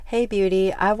Hey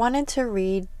beauty, I wanted to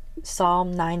read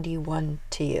Psalm 91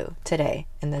 to you today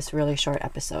in this really short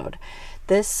episode.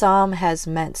 This psalm has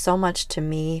meant so much to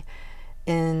me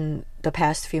in the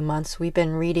past few months. We've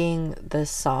been reading this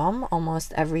psalm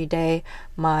almost every day.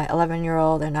 My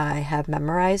 11-year-old and I have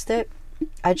memorized it.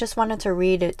 I just wanted to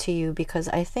read it to you because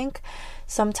I think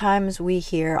sometimes we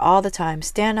hear all the time,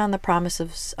 stand on the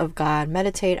promises of God,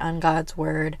 meditate on God's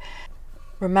word,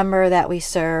 remember that we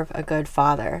serve a good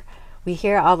Father. We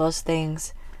hear all those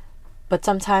things, but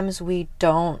sometimes we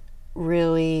just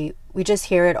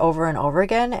hear it over and over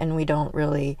again and we don't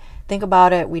really think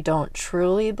about it. We don't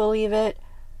truly believe it.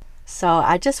 So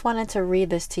I just wanted to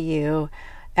read this to you.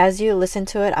 As you listen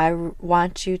to it, I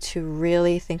want you to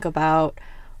really think about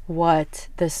what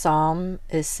the psalm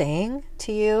is saying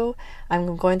to you.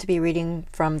 I'm going to be reading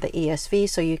from the ESV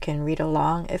so you can read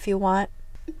along if you want.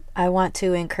 I want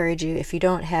to encourage you, if you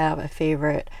don't have a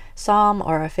favorite psalm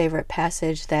or a favorite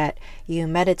passage that you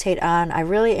meditate on, I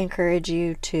really encourage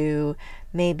you to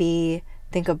maybe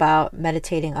think about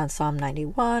meditating on Psalm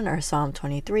 91 or Psalm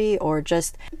 23, or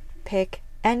just pick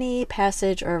any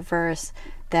passage or verse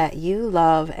that you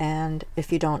love, and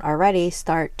if you don't already,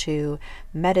 start to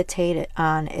meditate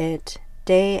on it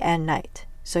day and night.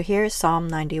 So here's Psalm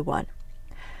 91.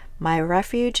 My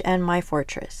refuge and my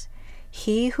fortress.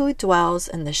 He who dwells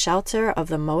in the shelter of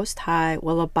the Most High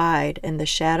will abide in the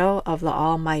shadow of the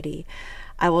Almighty.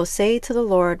 I will say to the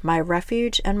Lord, my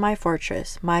refuge and my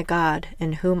fortress, my God,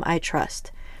 in whom I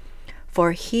trust.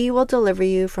 For he will deliver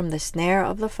you from the snare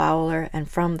of the fowler and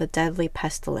from the deadly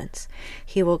pestilence.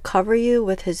 He will cover you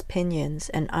with his pinions,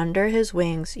 and under his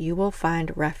wings you will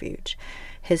find refuge.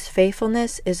 His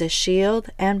faithfulness is a shield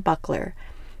and buckler.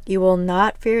 You will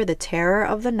not fear the terror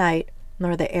of the night,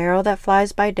 nor the arrow that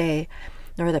flies by day,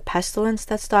 nor the pestilence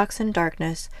that stalks in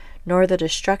darkness, nor the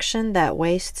destruction that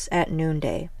wastes at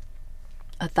noonday.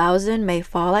 1,000 may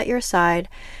fall at your side,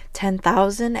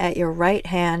 10,000 at your right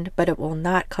hand, but it will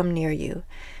not come near you.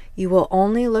 You will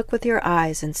only look with your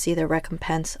eyes and see the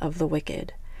recompense of the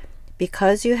wicked.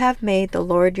 Because you have made the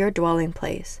Lord your dwelling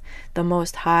place, the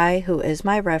Most High, who is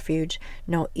my refuge,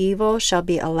 no evil shall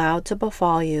be allowed to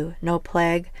befall you, no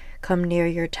plague come near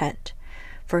your tent.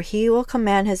 For he will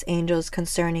command his angels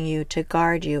concerning you to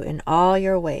guard you in all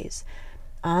your ways.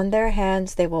 On their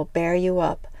hands they will bear you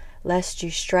up, lest you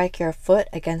strike your foot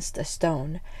against a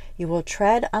stone. You will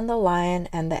tread on the lion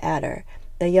and the adder,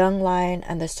 the young lion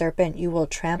and the serpent you will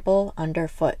trample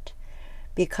underfoot.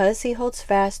 Because he holds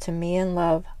fast to me in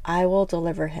love, I will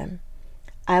deliver him.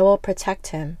 I will protect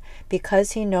him,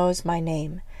 because he knows my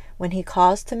name. When he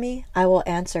calls to me, I will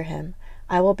answer him.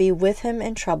 I will be with him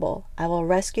in trouble. I will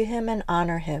rescue him and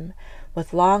honor him.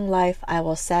 With long life I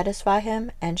will satisfy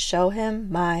him and show him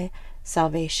my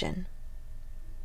salvation.